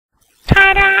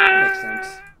sense.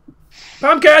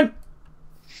 Pumpkin!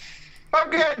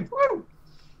 Pumpkin! Woo!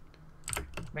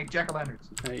 Make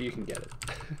jack-o'-lanterns. You can get it.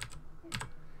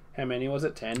 How many was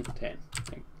it? 10? 10.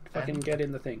 Fucking get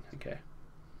in the thing. Okay.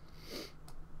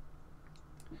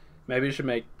 Maybe you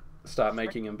should start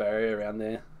making a barrier around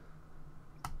there.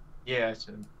 Yeah, I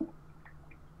should.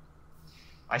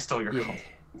 I stole your call.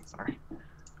 Sorry.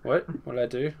 What? What did I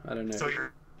do? I don't know. So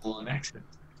you're on accident.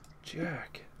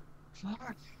 Jerk.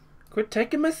 Fuck. Quit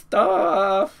taking my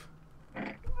stuff!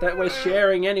 That we're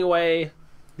sharing anyway.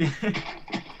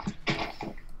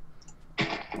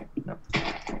 No.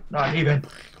 Not even.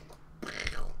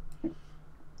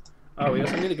 Oh, we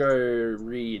also need to go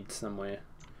read somewhere.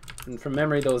 And from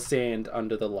memory, there was sand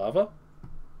under the lava.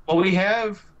 Well, we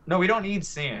have... No, we don't need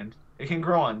sand. It can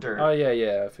grow on dirt. Oh, yeah,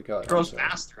 yeah, I forgot. It grows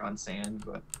faster on sand,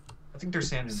 but... I think there's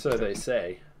sand in So they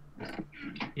say.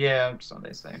 Yeah, so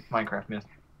they say. Minecraft myth.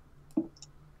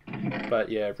 But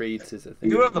yeah, reeds is a thing.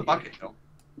 You do have the bucket, though.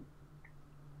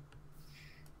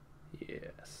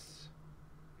 Yes.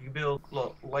 You can build...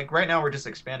 Look, like, right now we're just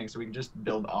expanding, so we can just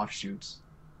build offshoots.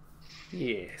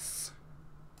 Yes.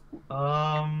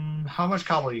 How much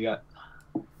cobble you got?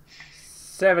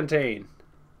 17.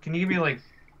 Can you give me, like...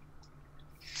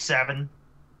 7?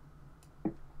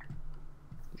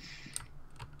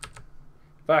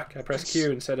 Fuck, I pressed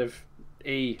Q instead of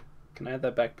E. Can I have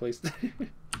that back, please?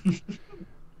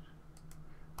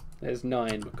 There's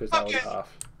 9 because that was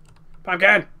half.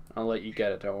 Pumpkin! I'll let you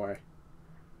get it, don't worry.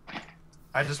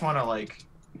 I just want to, like...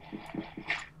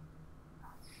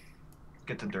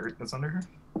 get the dirt that's under her.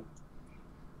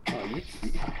 Oh, yes.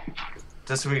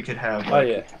 Just so we could have, like, Oh,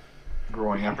 yeah.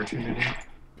 growing opportunity.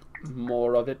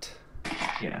 More of it.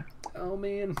 Yeah. Oh,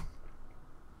 man.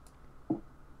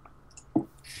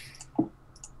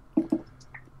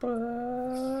 I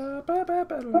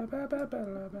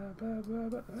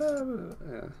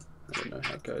don't know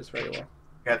how it goes very well.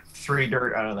 Got 3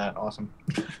 dirt out of that. Awesome.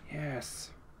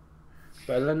 Yes.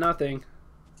 Better than nothing.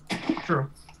 True.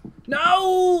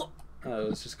 No! Oh, it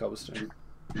was just cobblestone.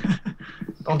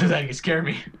 Don't do that, you scare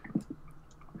me.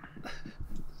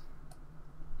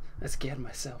 I scared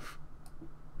myself.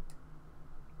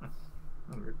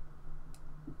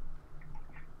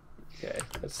 Okay,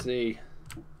 let's see.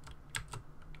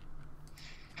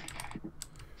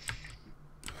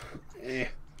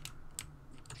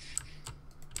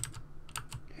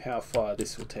 How far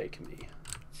this will take me.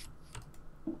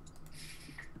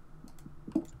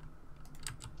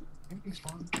 Anything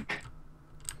spawn?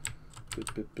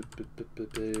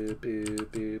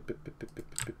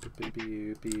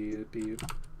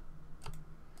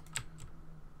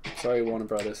 Sorry, Warner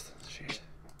Brothers. Shit.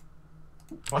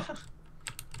 What?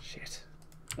 Shit.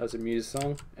 That was a Muse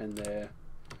song, and their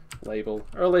label,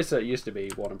 or at least it used to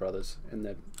be Warner Brothers, and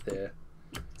their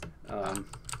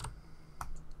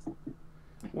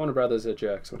Warner Brothers are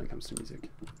jerks when it comes to music.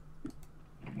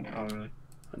 Oh, really?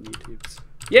 On YouTube's.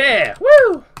 Yeah!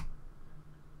 Woo!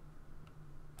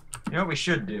 You know what we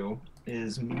should do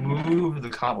is move the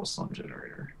cobblestone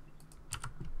generator.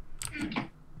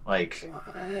 Like,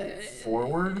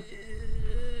 forward?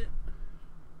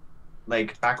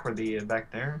 Like, back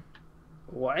there?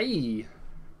 Why?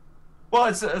 Well,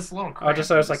 it's a little cramped. Oh, just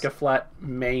so it's like a flat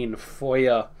main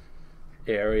foyer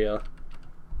area.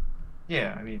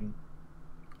 Yeah, I mean...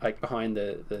 Like behind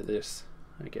this,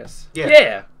 I guess. Yeah.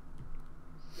 Yeah!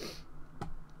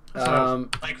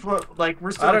 like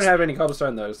we're still... I don't have any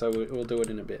cobblestone though, so we'll do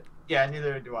it in a bit. Yeah,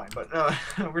 neither do I, but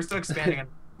we're still expanding on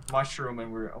mushroom,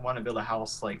 and I want to build a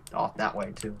house, like, off that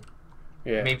way, too.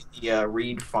 Yeah. Maybe the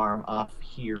reed farm off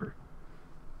here.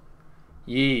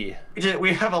 Yeah.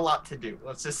 We have a lot to do,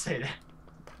 let's just say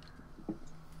that.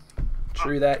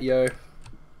 True that, yo.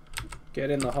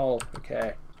 Get in the hole.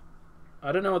 Okay.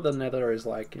 I don't know what the nether is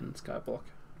like in Skyblock.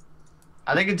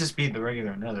 I think it'd just be the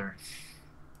regular nether.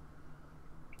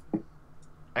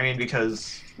 I mean,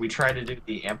 because we tried to do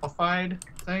the amplified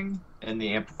thing, and the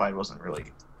amplified wasn't really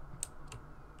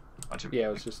much of... Yeah,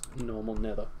 it was just normal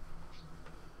nether.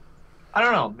 I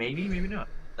don't know, maybe not.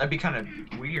 That'd be kind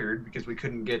of weird, because we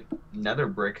couldn't get nether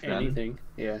brick then. Anything,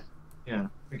 yeah. Yeah,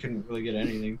 we couldn't really get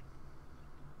anything.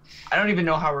 I don't even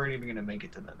know how we're even going to make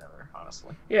it to the nether,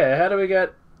 honestly. Yeah, how do we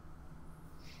get...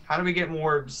 How do we get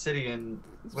more obsidian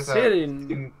without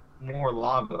Obsidian? more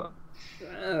lava?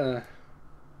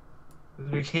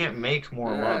 We can't make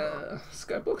more lava.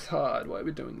 Skyblock's hard. Why are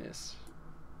we doing this?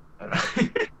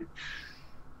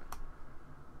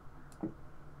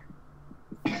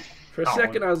 For a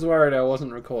second, I was worried I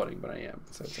wasn't recording, but I am,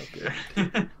 so it's all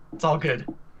good. It's all good.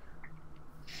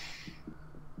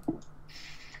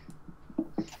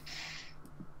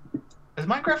 Is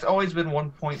Minecraft always been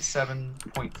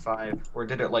 1.7.5, or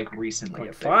did it like recently?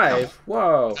 0.5?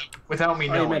 Whoa! Without me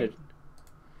Oh, you knowing. made it.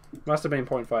 Must have been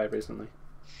 0.5 recently,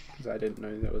 because I didn't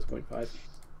know that was 0.5. It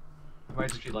might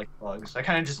just be like bugs. I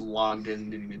kind of just logged in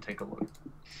and didn't even take a look.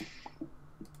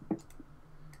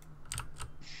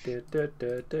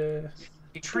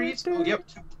 Trees? Oh, yep.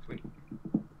 Sweet.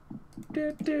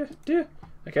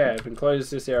 Okay, I've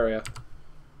enclosed this area.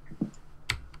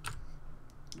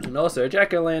 And also,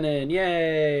 jack-o'-lantern,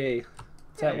 yay! Is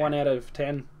that 1 out of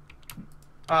 10?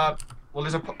 Well,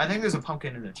 I think there's a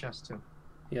pumpkin in the chest, too.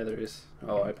 Yeah, there is.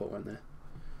 Oh, I put one there.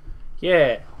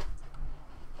 Yeah!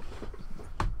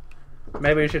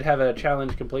 Maybe we should have a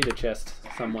challenge completed chest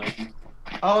some way.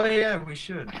 Oh, yeah, we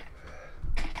should.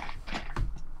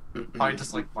 Probably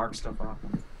just, like, mark stuff off.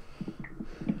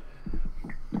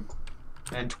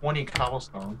 And 20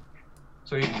 cobblestone.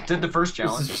 So you did the first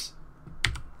challenge.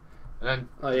 And then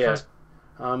oh, yeah.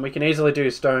 We can easily do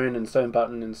stone and stone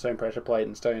button and stone pressure plate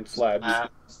and stone slabs.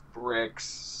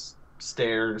 Bricks,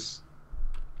 stairs,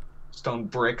 stone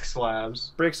brick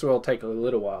slabs. Bricks will take a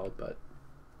little while, but...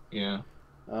 Yeah.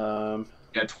 Yeah,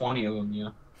 20 of them, yeah.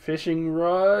 Fishing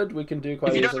rod, we can do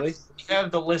quite easily. You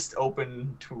have the list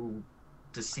open to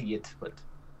see it, but...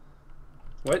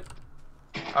 What?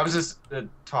 I was just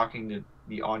talking to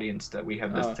the audience that we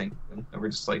have this thing, and we're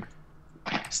just like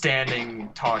standing,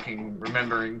 talking,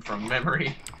 remembering from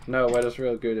memory. No, we're just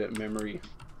real good at memory.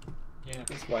 Yeah.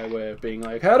 That's why we're being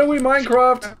like, how do we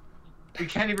Minecraft? We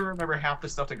can't even remember half the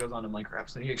stuff that goes on in Minecraft,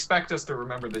 so you expect us to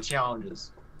remember the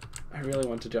challenges. I really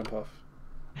want to jump off.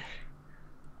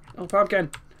 Oh,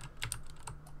 pumpkin!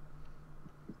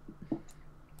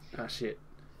 Ah, shit.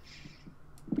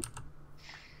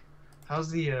 How's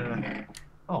the,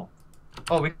 Oh,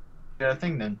 we got a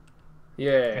thing then.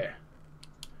 Yeah.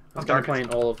 I was gonna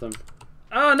plant all of them.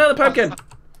 Oh, another pumpkin!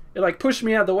 It like pushed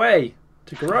me out of the way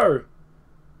to grow.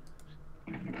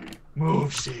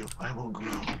 Move, Seal. I will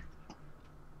grow.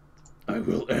 I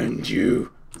will end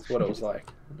you. That's what it was like.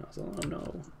 And I was like, oh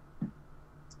no.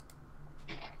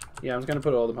 Yeah, I'm just gonna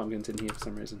put all the pumpkins in here for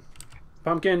some reason.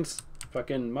 Pumpkins!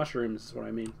 Fucking mushrooms is what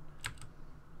I mean.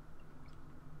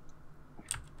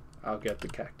 I'll get the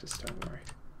cactus, don't worry.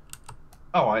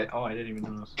 Oh, I didn't even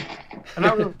notice.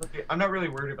 I'm not really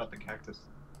worried about the cactus.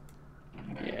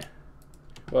 Yeah.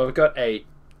 Well, we've got 8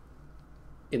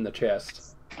 in the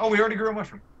chest. Oh, we already grew a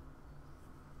mushroom.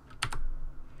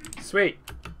 Sweet.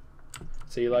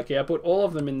 See, lucky I put all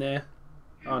of them in there.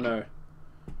 Oh no.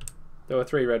 There were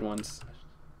 3 red ones.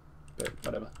 But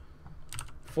whatever.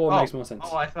 4 makes more sense.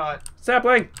 Oh, I thought...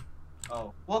 Sapling!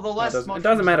 Oh. Well, the less it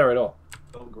doesn't matter at all.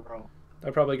 They'll grow.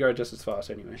 They'll probably grow just as fast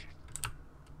anyway.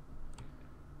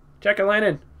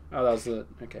 Jack-o'-lantern! Oh, that was the...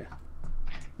 Okay.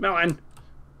 Melon!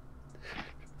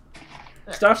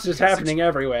 Stuff's just happening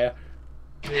everywhere.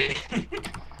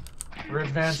 We're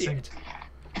advancing. Shit.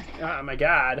 Oh my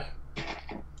god.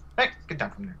 Hey, get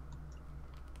down from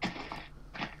there.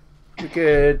 We're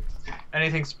good.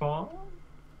 Anything spawn?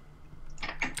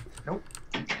 Nope.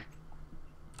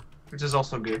 Which is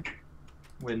also good.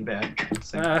 Win bad.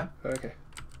 Okay.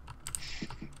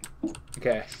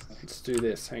 Okay, let's do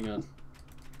this. Hang on.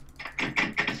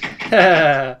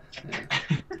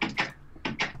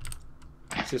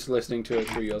 Just listening to it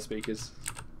through your speakers.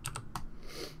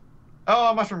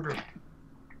 Oh, mushroom group.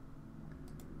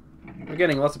 We're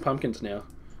getting lots of pumpkins now.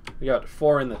 We got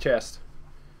 4 in the chest.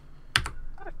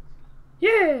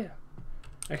 Yeah!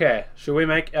 Okay, should we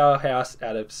make our house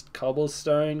out of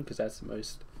cobblestone? Because that's the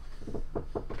most...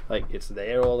 Like, it's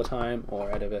there all the time.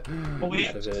 Or out of it... Well, we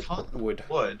out have of a ton of wood.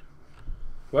 What?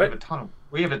 We What? have a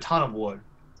ton of wood.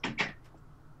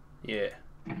 Yeah.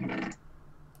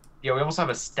 Yeah, we almost have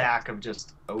a stack of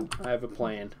just oak. I have a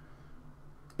plan.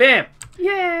 Bam!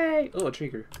 Yay! Oh, a tree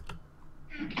grew.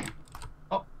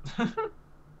 Oh.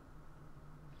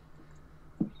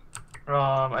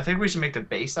 I think we should make the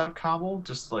base out of cobble,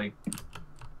 just like...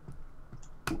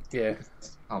 Yeah.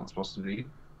 That's how it's supposed to be.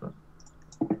 But...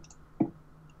 I'm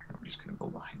just gonna go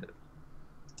behind it.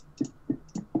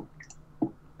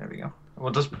 There we go.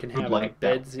 We'll just We can put have like like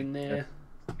beds in there.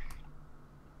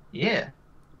 Yeah.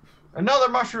 Another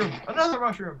mushroom! Another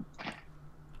mushroom!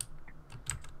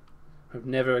 I've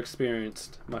never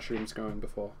experienced mushrooms growing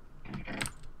before.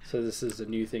 So this is a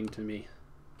new thing to me.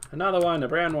 Another one, a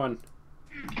brown one.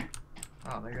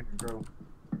 Oh, they're gonna grow.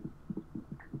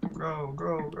 Grow,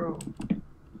 grow, grow.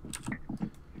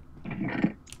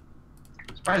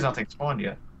 Surprised nothing spawned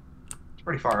yet. It's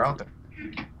pretty far out there.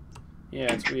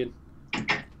 Yeah, it's weird.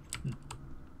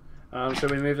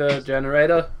 Should we move the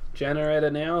generator? Generator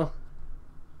now?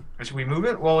 Or should we move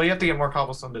it? Well, you have to get more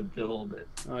cobblestone to build it.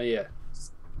 Oh yeah.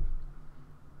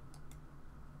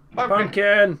 Pumpkin.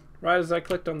 Pumpkin! Right as I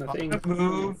clicked on the thing.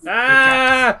 Move.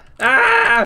 Ah! Ah!